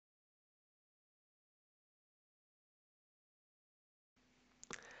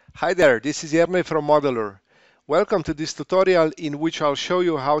Hi there, this is Jernej from Modelur. Welcome to this tutorial in which I'll show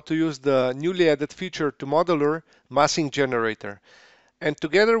you how to use the newly added feature to Modelur Massing Generator. And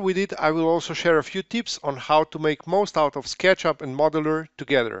together with it, I will also share a few tips on how to make most out of SketchUp and Modelur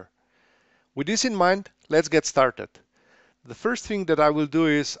together. With this in mind, let's get started. The first thing that I will do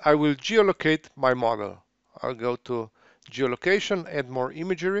is I will geolocate my model. I'll go to geolocation, add more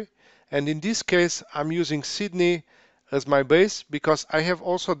imagery, and in this case I'm using Sydney as my base because I have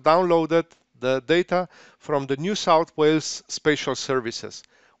also downloaded the data from the New South Wales Spatial Services,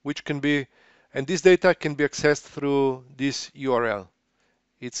 which can be, and this data can be accessed through this URL.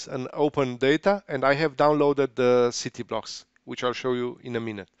 It's an open data, and I have downloaded the city blocks, which I'll show you in a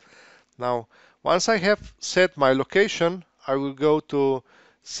minute. Now, once I have set my location, I will go to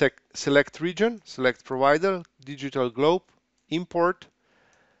select region, select provider, digital globe, import,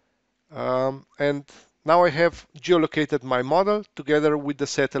 and now I have geolocated my model together with the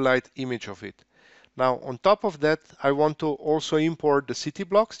satellite image of it. Now, on top of that, I want to also import the city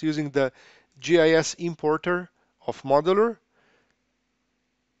blocks using the GIS importer of Modelur.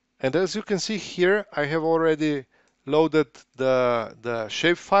 And as you can see here, I have already loaded the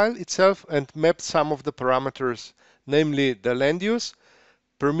shapefile itself and mapped some of the parameters, namely the land use,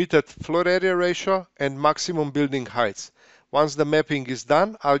 permitted floor area ratio, and maximum building heights. Once the mapping is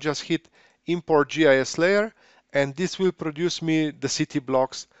done, I'll just hit import GIS layer, and this will produce me the city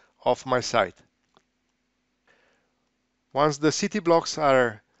blocks of my site. Once the city blocks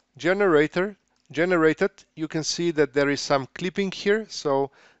are generated, you can see that there is some clipping here.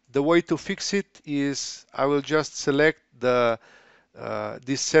 So the way to fix it is I will just select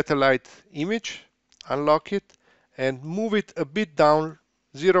this satellite image, unlock it, and move it a bit down.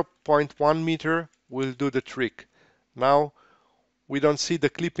 0.1 meter will do the trick. Now we don't see the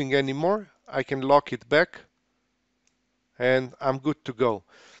clipping anymore. I can lock it back and I'm good to go.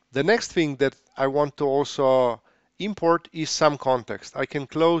 The next thing that I want to also import is some context. I can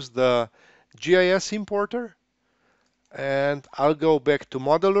close the GIS importer and I'll go back to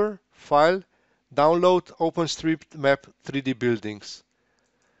Modelur, File, Download OpenStreetMap 3D Buildings.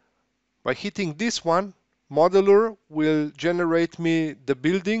 By hitting this one, Modelur will generate me the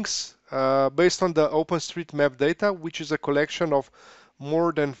buildings based on the OpenStreetMap data, which is a collection of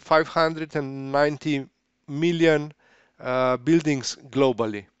more than 590 million buildings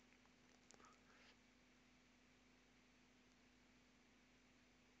globally.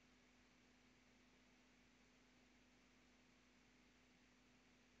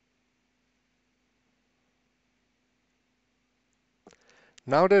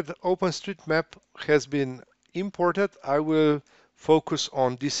 Now that OpenStreetMap has been imported, I will focus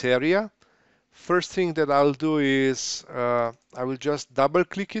on this area. First thing that I'll do is I will just double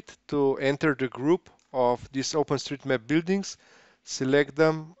click it to enter the group of these OpenStreetMap buildings, select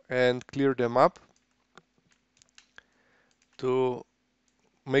them and clear them up to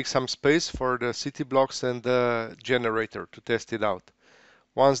make some space for the city blocks and the generator to test it out.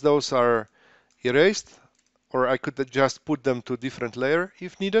 Once those are erased, or I could just put them to different layer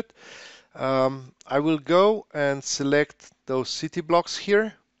if needed, I will go and select those city blocks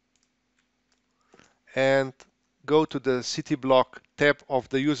here and go to the city block tab of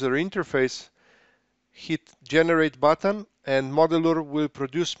the user interface, hit generate button, and Modelur will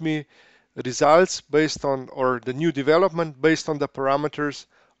produce me results based on, or the new development based on the parameters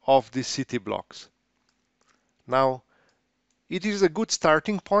of the city blocks. Now, it is a good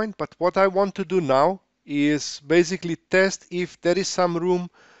starting point, but what I want to do now is basically test if there is some room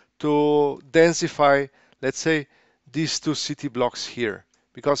to densify, let's say, these two city blocks here,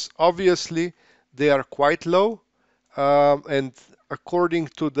 because obviously they are quite low, and according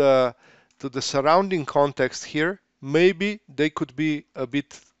to the surrounding context here, maybe they could be a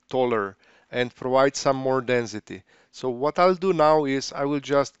bit taller and provide some more density. So what I'll do now is I will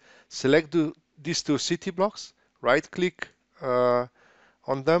just select these two city blocks, right click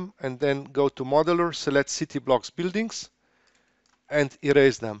on them, and then go to Modelur, select city blocks buildings and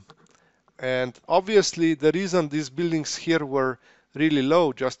erase them. And obviously the reason these buildings here were really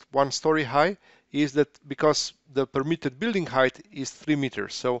low, just 1 story high, is that because the permitted building height is 3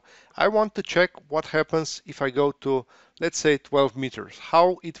 meters. So I want to check what happens if I go to, let's say, 12 meters,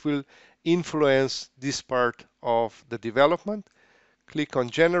 how it will influence this part of the development. Click on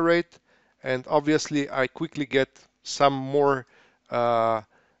generate, and obviously I quickly get some more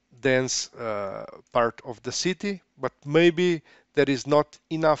dense part of the city, but maybe there is not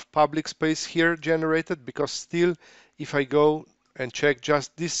enough public space here generated, because still, if I go and check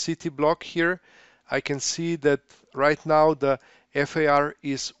just this city block here, I can see that right now the FAR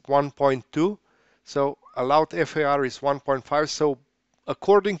is 1.2, so allowed FAR is 1.5, so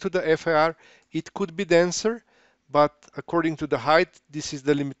according to the FAR, it could be denser, but according to the height, this is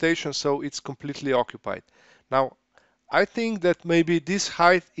the limitation, so it's completely occupied. Now, I think that maybe this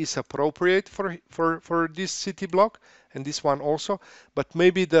height is appropriate for this city block and this one also, but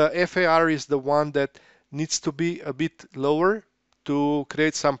maybe the FAR is the one that needs to be a bit lower to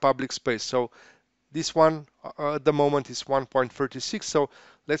create some public space. So this one at the moment is 1.36. So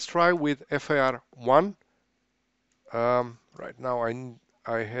let's try with FAR 1. Right now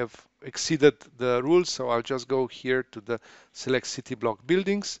I have exceeded the rules, so I'll just go here to the select city block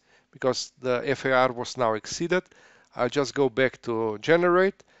buildings because the FAR was now exceeded. I'll just go back to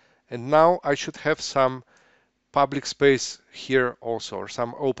generate, and now I should have some public space here also, or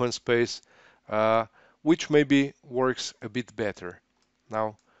some open space, which maybe works a bit better.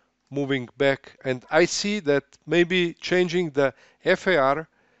 Now moving back, and I see that maybe changing the FAR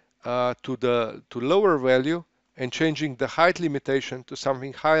to lower value and changing the height limitation to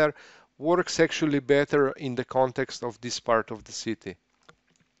something higher works actually better in the context of this part of the city.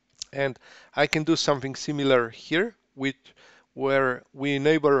 And I can do something similar here, where we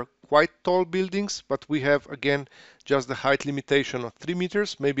enable quite tall buildings, but we have again just the height limitation of 3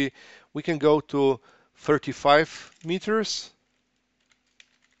 meters. Maybe we can go to 35 meters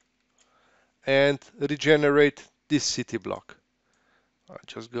and regenerate this city block. I'll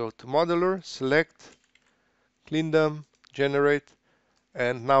just go to Modelur, select, clean them, generate,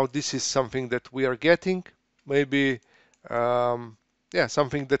 and now this is something that we are getting. Maybe yeah,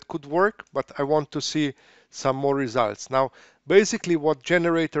 something that could work, but I want to see some more results. Now, basically what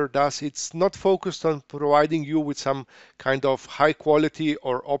generator does, it's not focused on providing you with some kind of high quality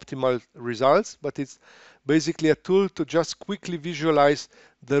or optimal results, but it's basically a tool to just quickly visualize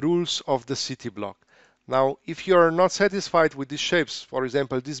the rules of the city block. Now, if you are not satisfied with these shapes, for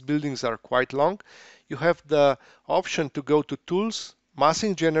example, these buildings are quite long, you have the option to go to Tools,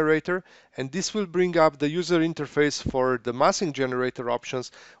 Massing Generator, and this will bring up the user interface for the massing generator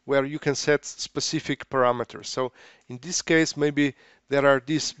options where you can set specific parameters. So in this case, maybe there are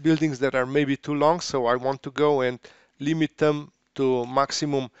these buildings that are maybe too long, so I want to go and limit them to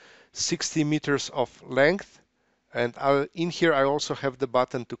maximum 60 meters of length. And in here, I also have the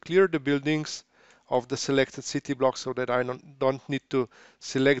button to clear the buildings of the selected city block so that I don't need to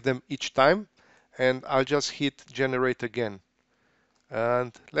select them each time. And I'll just hit generate again.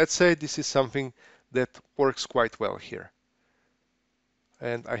 And let's say this is something that works quite well here.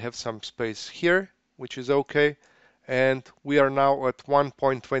 And I have some space here, which is okay. And we are now at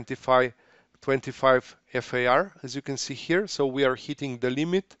 1.25 FAR, as you can see here. So we are hitting the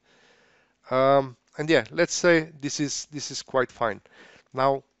limit. And yeah, let's say this is quite fine.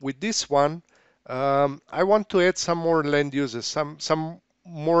 Now with this one, I want to add some more land uses, some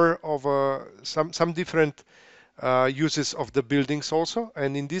more of some different uses of the buildings also.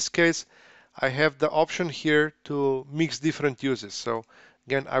 And in this case, I have the option here to mix different uses. So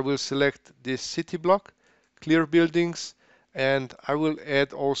again, I will select this city block, clear buildings, and I will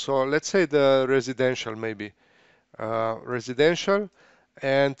add also, let's say the residential maybe. Residential,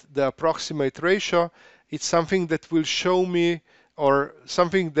 and the approximate ratio, it's something that will show me, or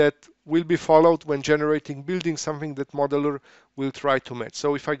something that will be followed when generating buildings, something that Modelur will try to match.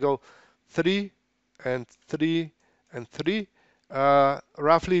 So if I go 3 and 3 and 3,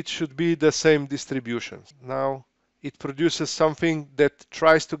 roughly it should be the same distribution. Now it produces something that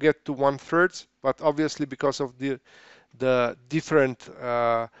tries to get to 1/3, but obviously because of the different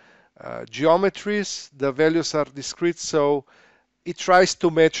geometries, the values are discrete, so it tries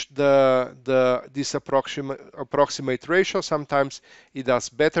to match this approximate ratio. Sometimes it does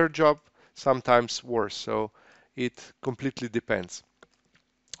better job, sometimes worse. So it completely depends.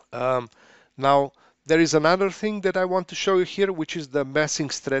 Now there is another thing that I want to show you here, which is the massing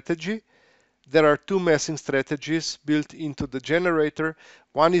strategy. There are two massing strategies built into the generator.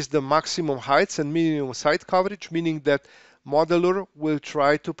 One is the maximum heights and minimum site coverage, meaning that Modelur will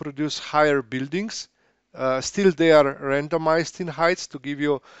try to produce higher buildings. Still, they are randomized in heights to give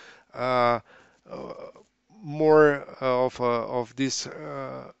you more of this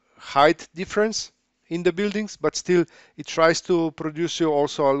height difference in the buildings, but still it tries to produce you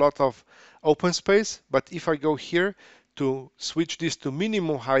also a lot of open space. But if I go here to switch this to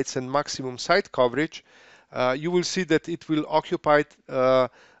minimum heights and maximum site coverage, you will see that it will occupy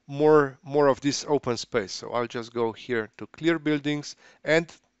more of this open space. So I'll just go here to clear buildings, and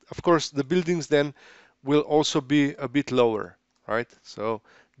of course the buildings then will also be a bit lower, right? So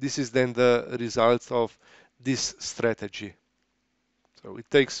this is then the result of this strategy. So it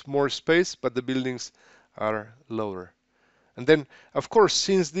takes more space, but the buildings are lower. And then, of course,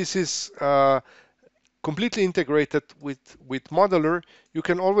 since this is completely integrated with Modelur, you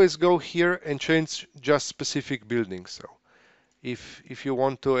can always go here and change just specific buildings. So if you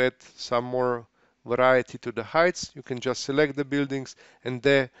want to add some more variety to the heights, you can just select the buildings, and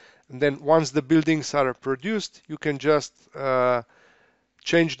then once the buildings are produced, you can just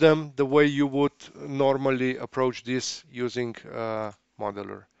change them the way you would normally approach this using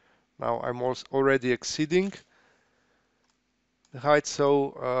Modelur. Now I'm also already exceeding the height,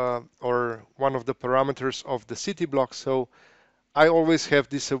 so or one of the parameters of the city block. So I always have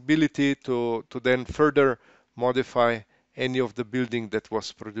this ability to then further modify any of the building that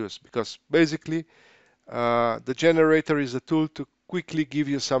was produced, because basically the generator is a tool to quickly give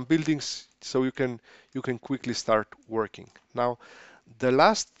you some buildings so you can quickly start working. Now, the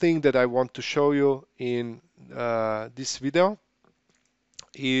last thing that I want to show you in this video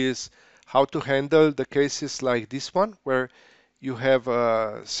is how to handle the cases like this one, where you have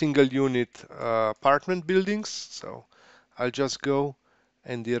single unit apartment buildings. So I'll just go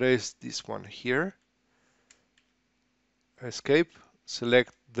and erase this one here. Escape,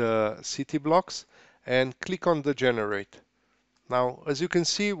 select the city blocks, and click on the generate. Now, as you can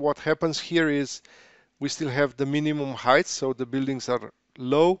see, what happens here is we still have the minimum height, so the buildings are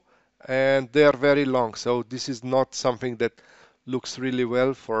low and they are very long. So this is not something that looks really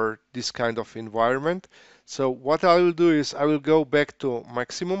well for this kind of environment. So what I will do is I will go back to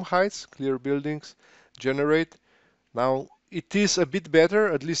maximum heights, clear buildings, generate. Now it is a bit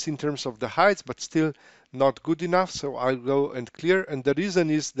better, at least in terms of the heights, but still not good enough. So I'll go and clear. And the reason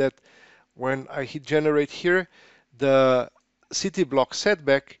is that when I hit generate here, the city block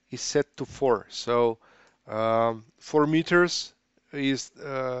setback is set to 4. So 4 meters is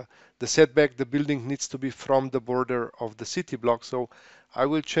the setback the building needs to be from the border of the city block. So I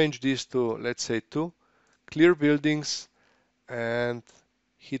will change this to, let's say, 2. Clear buildings and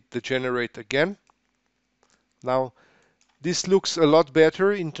hit the generate again. Now this looks a lot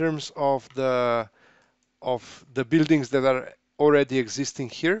better in terms of the buildings that are already existing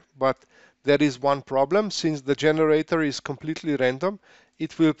here, but there is one problem. Since the generator is completely random,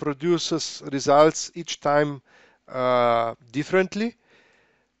 it will produce us results each time differently.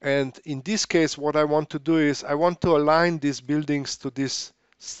 And in this case, what I want to do is I want to align these buildings to this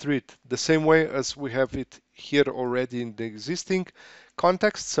street the same way as we have it here already in the existing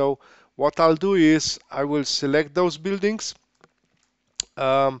context. So what I'll do is I will select those buildings,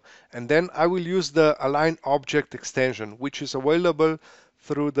 and then I will use the align object extension, which is available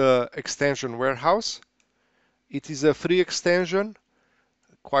through the extension warehouse. It is a free extension,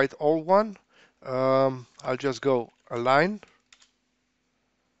 quite old one. I'll just go align.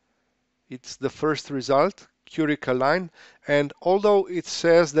 It's the first result, Curic Align, and although it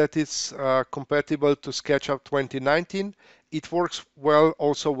says that it's compatible to SketchUp 2019, it works well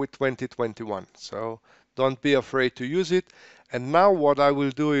also with 2021. So don't be afraid to use it. And now what I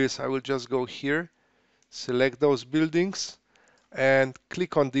will do is I will just go here, select those buildings, and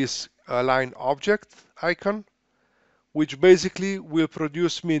click on this Align Object icon, which basically will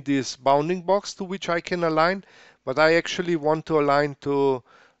produce me this bounding box to which I can align, but I actually want to align to,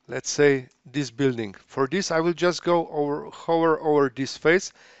 let's say, this building. For this, I will just go hover over this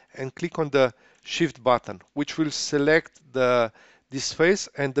face and click on the Shift button, which will select this face,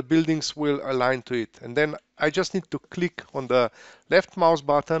 and the buildings will align to it. And then I just need to click on the left mouse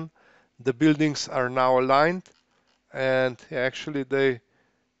button. The buildings are now aligned, and actually they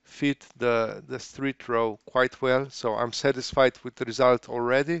fit the street row quite well. So I'm satisfied with the result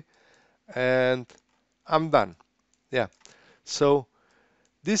already, and I'm done. Yeah. So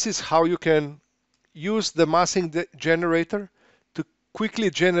this is how you can use the massing generator to quickly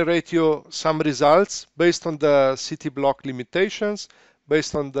generate you some results based on the city block limitations,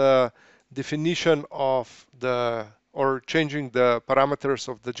 based on the definition of or changing the parameters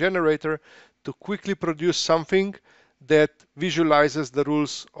of the generator, to quickly produce something that visualizes the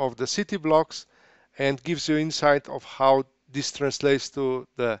rules of the city blocks and gives you insight of how this translates to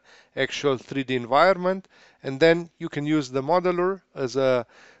the actual 3D environment. And then you can use the Modelur as a,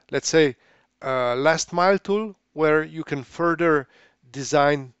 let's say, last mile tool where you can further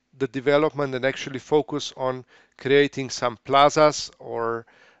design the development and actually focus on creating some plazas or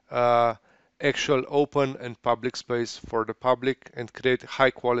actual open and public space for the public and create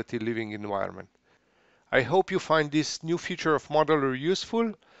high quality living environment. I hope you find this new feature of Modelur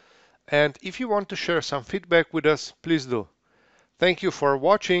useful, and if you want to share some feedback with us, please do. Thank you for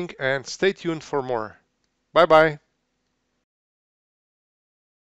watching and stay tuned for more. Bye bye.